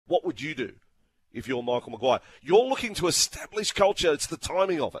What would you do if you're Michael Maguire? You're looking to establish culture. It's the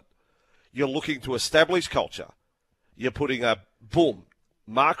timing of it. You're looking to establish culture. You're putting a, boom,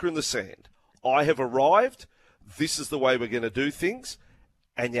 marker in the sand. I have arrived. This is the way we're going to do things.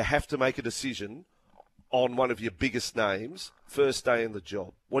 And you have to make a decision on one of your biggest names, first day in the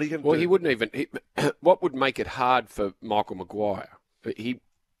job. What are you going to do? Well, he wouldn't even... what would make it hard for Michael Maguire? He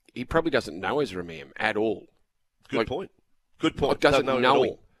probably doesn't know Ezra Mam at all. Good point. Good point. Doesn't know him.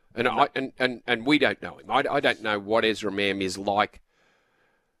 all. And we don't know him. I don't know what Ezra Mam is like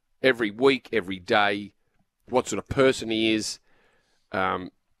every week, every day, what sort of person he is.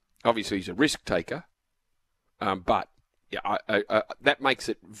 Obviously, he's a risk taker, but yeah, that makes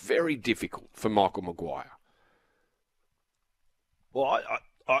it very difficult for Michael Maguire. Well,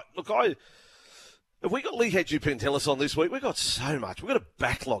 have we got Lee Hedgie-Pentelis on this week? We've got so much. We've got a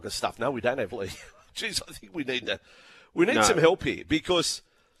backlog of stuff. No, we don't have Lee. Jeez, I think we need some help here because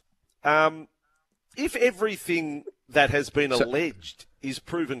if everything that has been alleged is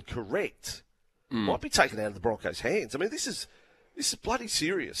proven correct, might be taken out of the Broncos' hands. I mean, this is bloody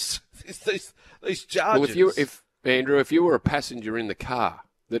serious. These charges. Well, if you were a passenger in the car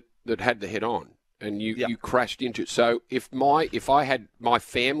that had the head on and you crashed into it, so if I had my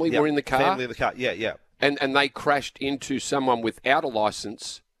family were in the car, and they crashed into someone without a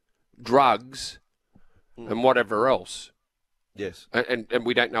license, drugs, and whatever else, yes, and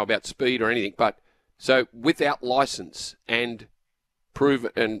we don't know about speed or anything, but so without license and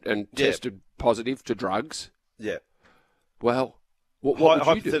proven and tested positive to drugs, well. What would you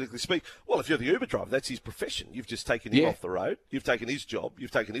hypothetically speak, well, if you're the Uber driver, that's his profession. You've just taken him off the road. You've taken his job.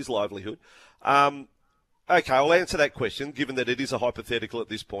 You've taken his livelihood. Okay, I'll answer that question, given that it is a hypothetical at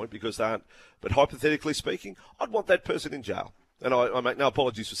this point, because they aren't. But hypothetically speaking, I'd want that person in jail. And I make no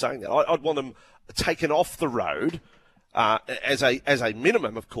apologies for saying that. I'd want them taken off the road as a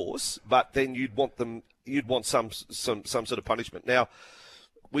minimum, of course, but then you'd want some sort of punishment. Now,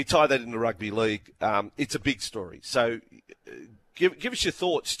 we tie that into rugby league. It's a big story. So give us your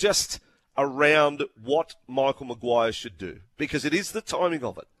thoughts just around what Michael Maguire should do, because it is the timing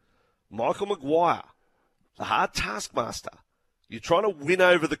of it. Michael Maguire, the hard taskmaster. You're trying to win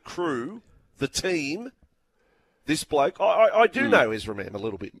over the crew, the team. This bloke, I do know Ezra Mam a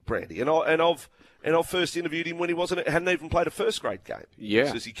little bit, Brandy, and I've first interviewed him when he hadn't even played a first grade game. Yeah,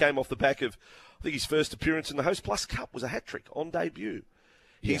 because he came off the back of, I think his first appearance in the Host Plus Cup was a hat trick on debut.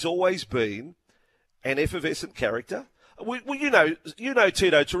 He's always been an effervescent character. Well, you know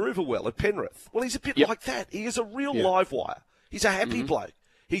Tito Taruva well at Penrith. Well, he's a bit like that. He is a real live wire. He's a happy bloke.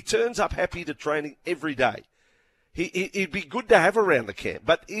 He turns up happy to training every day. He'd be good to have around the camp.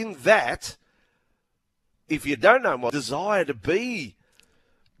 But in that, if you don't know him, desire to be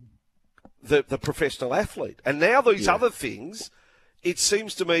the professional athlete. And now these other things, it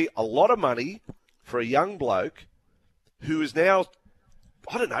seems to me a lot of money for a young bloke who is now,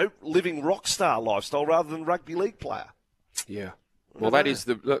 I don't know, living rock star lifestyle rather than rugby league player. Yeah. Well, that is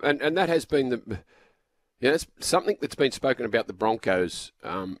and that has been it's something that's been spoken about the Broncos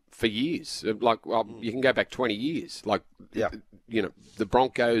for years. Like, you can go back 20 years. Like, the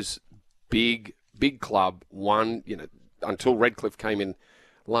Broncos, big club, won, until Redcliffe came in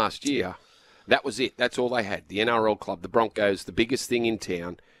last year. That was it. That's all they had. The NRL club, the Broncos, the biggest thing in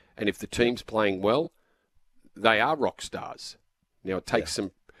town. And if the team's playing well, they are rock stars. Now, it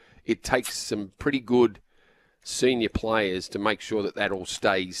takes some pretty good senior players to make sure that all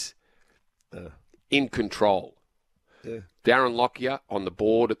stays in control. Yeah. Darren Lockyer on the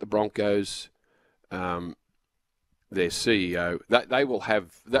board at the Broncos, their CEO,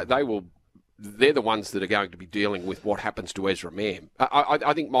 they're the ones that are going to be dealing with what happens to Ezra Mam.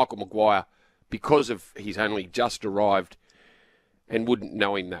 I think Michael Maguire, because of he's only just arrived and wouldn't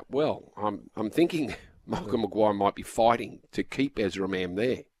know him that well, I'm thinking Michael Maguire might be fighting to keep Ezra Mam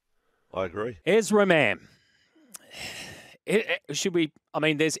there. I agree. Ezra Mam.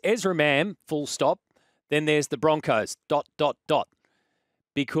 There's Ezra Mam, full stop. Then there's the Broncos, ...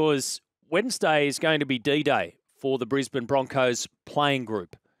 Because Wednesday is going to be D-Day for the Brisbane Broncos playing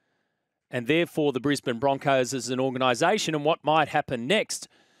group. And therefore the Brisbane Broncos as an organisation and what might happen next.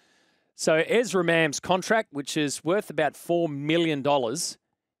 So Ezra Mam's contract, which is worth about $4 million,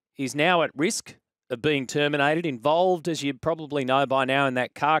 is now at risk of being terminated, involved, as you probably know by now, in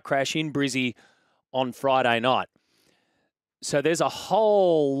that car crash in Brizzy on Friday night. So there's a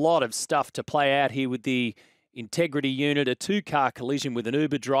whole lot of stuff to play out here with the integrity unit, a two-car collision with an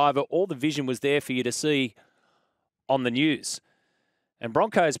Uber driver. All the vision was there for you to see on the news. And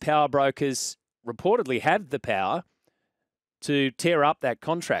Broncos power brokers reportedly have the power to tear up that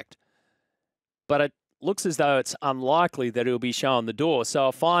contract. But looks as though it's unlikely that he'll be shown the door. So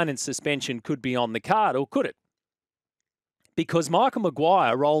a fine and suspension could be on the card, or could it? Because Michael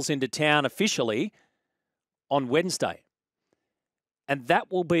Maguire rolls into town officially on Wednesday. And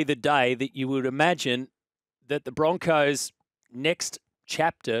that will be the day that you would imagine that the Broncos' next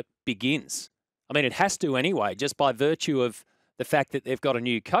chapter begins. I mean, it has to anyway, just by virtue of the fact that they've got a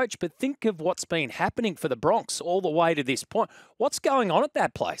new coach. But think of what's been happening for the Bronx all the way to this point. What's going on at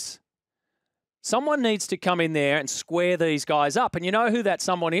that place? Someone needs to come in there and square these guys up. And you know who that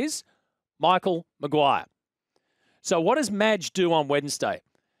someone is? Michael Maguire. So what does Madge do on Wednesday?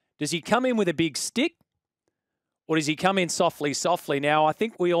 Does he come in with a big stick? Or does he come in softly, softly? Now, I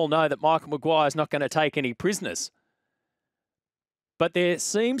think we all know that Michael Maguire is not going to take any prisoners. But there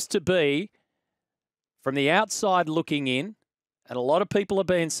seems to be, from the outside looking in, and a lot of people have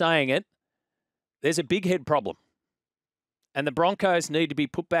been saying it, there's a big head problem. And the Broncos need to be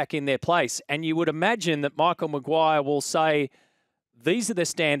put back in their place. And you would imagine that Michael Maguire will say, these are the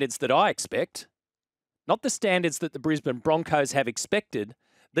standards that I expect, not the standards that the Brisbane Broncos have expected.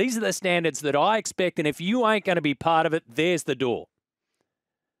 These are the standards that I expect, and if you ain't going to be part of it, there's the door.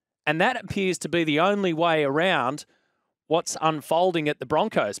 And that appears to be the only way around what's unfolding at the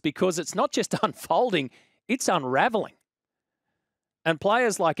Broncos, because it's not just unfolding, it's unraveling. And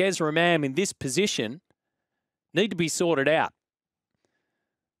players like Ezra Mam in this position need to be sorted out.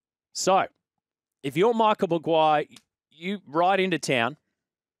 So, if you're Michael Maguire, you ride into town,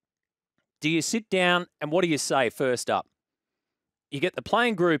 do you sit down and what do you say first up? You get the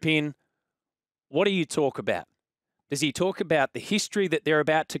playing group in, what do you talk about? Does he talk about the history that they're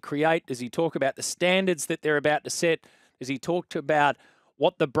about to create? Does he talk about the standards that they're about to set? Does he talk about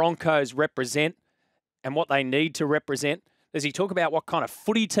what the Broncos represent and what they need to represent? Does he talk about what kind of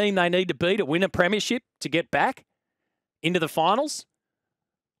footy team they need to be to win a premiership, to get back into the finals?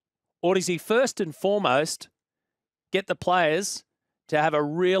 Or does he first and foremost get the players to have a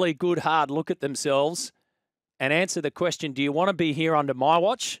really good hard look at themselves and answer the question, do you want to be here under my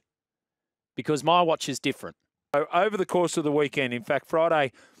watch? Because my watch is different. Over the course of the weekend, in fact,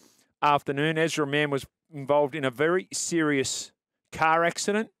 Friday afternoon, Ezra Mam was involved in a very serious car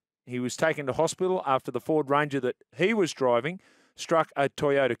accident. He was taken to hospital after the Ford Ranger that he was driving struck a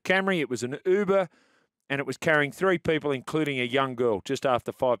Toyota Camry. It was an Uber, and it was carrying 3 people, including a young girl, just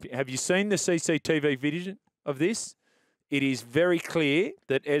after 5 p.m. Have you seen the CCTV video of this? It is very clear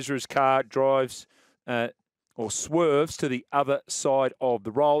that Ezra's car drives or swerves to the other side of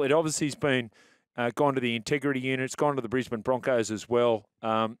the roll. It obviously has been gone to the integrity unit. It's gone to the Brisbane Broncos as well.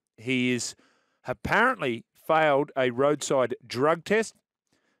 He is apparently failed a roadside drug test,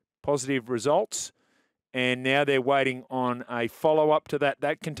 positive results, and now they're waiting on a follow-up to that.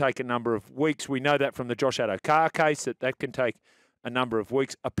 That can take a number of weeks. We know that from the Josh Addo-Carr case, that can take a number of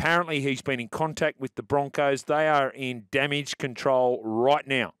weeks. Apparently, he's been in contact with the Broncos. They are in damage control right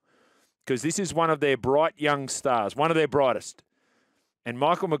now because this is one of their bright young stars, one of their brightest. And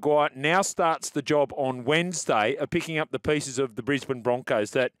Michael Maguire now starts the job on Wednesday of picking up the pieces of the Brisbane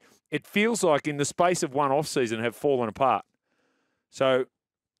Broncos that it feels like in the space of one off-season have fallen apart. So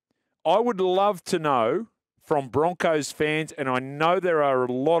I would love to know from Broncos fans, and I know there are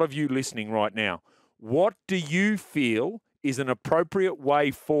a lot of you listening right now, what do you feel is an appropriate way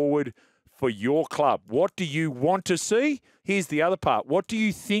forward for your club? What do you want to see? Here's the other part. What do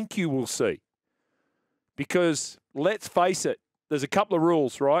you think you will see? Because let's face it, there's a couple of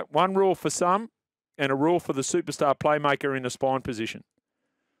rules, right? One rule for some and a rule for the superstar playmaker in the spine position.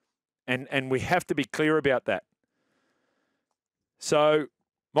 And we have to be clear about that. So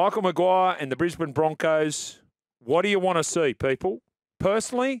Michael Maguire and the Brisbane Broncos, what do you want to see, people?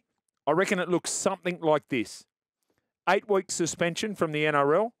 Personally, I reckon it looks something like this. 8-week suspension from the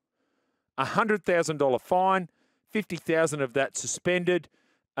NRL, $100,000 fine, $50,000 of that suspended,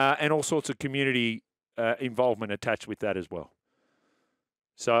 and all sorts of community involvement attached with that as well.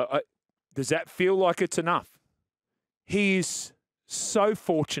 So does that feel like it's enough? He is so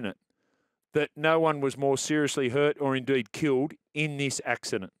fortunate that no one was more seriously hurt or indeed killed in this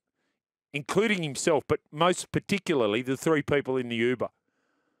accident, including himself, but most particularly the 3 people in the Uber.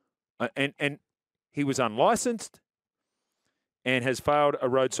 And he was unlicensed and has failed a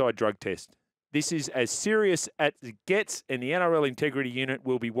roadside drug test. This is as serious as it gets, and the NRL Integrity Unit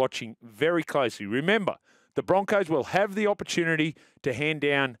will be watching very closely. Remember, the Broncos will have the opportunity to hand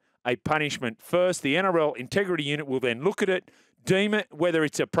down a punishment first. The NRL Integrity Unit will then look at it, deem it whether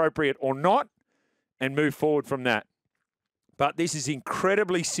it's appropriate or not, and move forward from that. But this is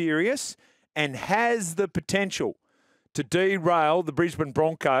incredibly serious and has the potential to derail the Brisbane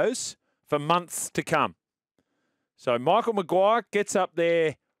Broncos for months to come. So Michael Maguire gets up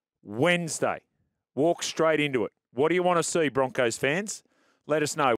there Wednesday. walk straight into it. What do you want to see, Broncos fans? Let us know.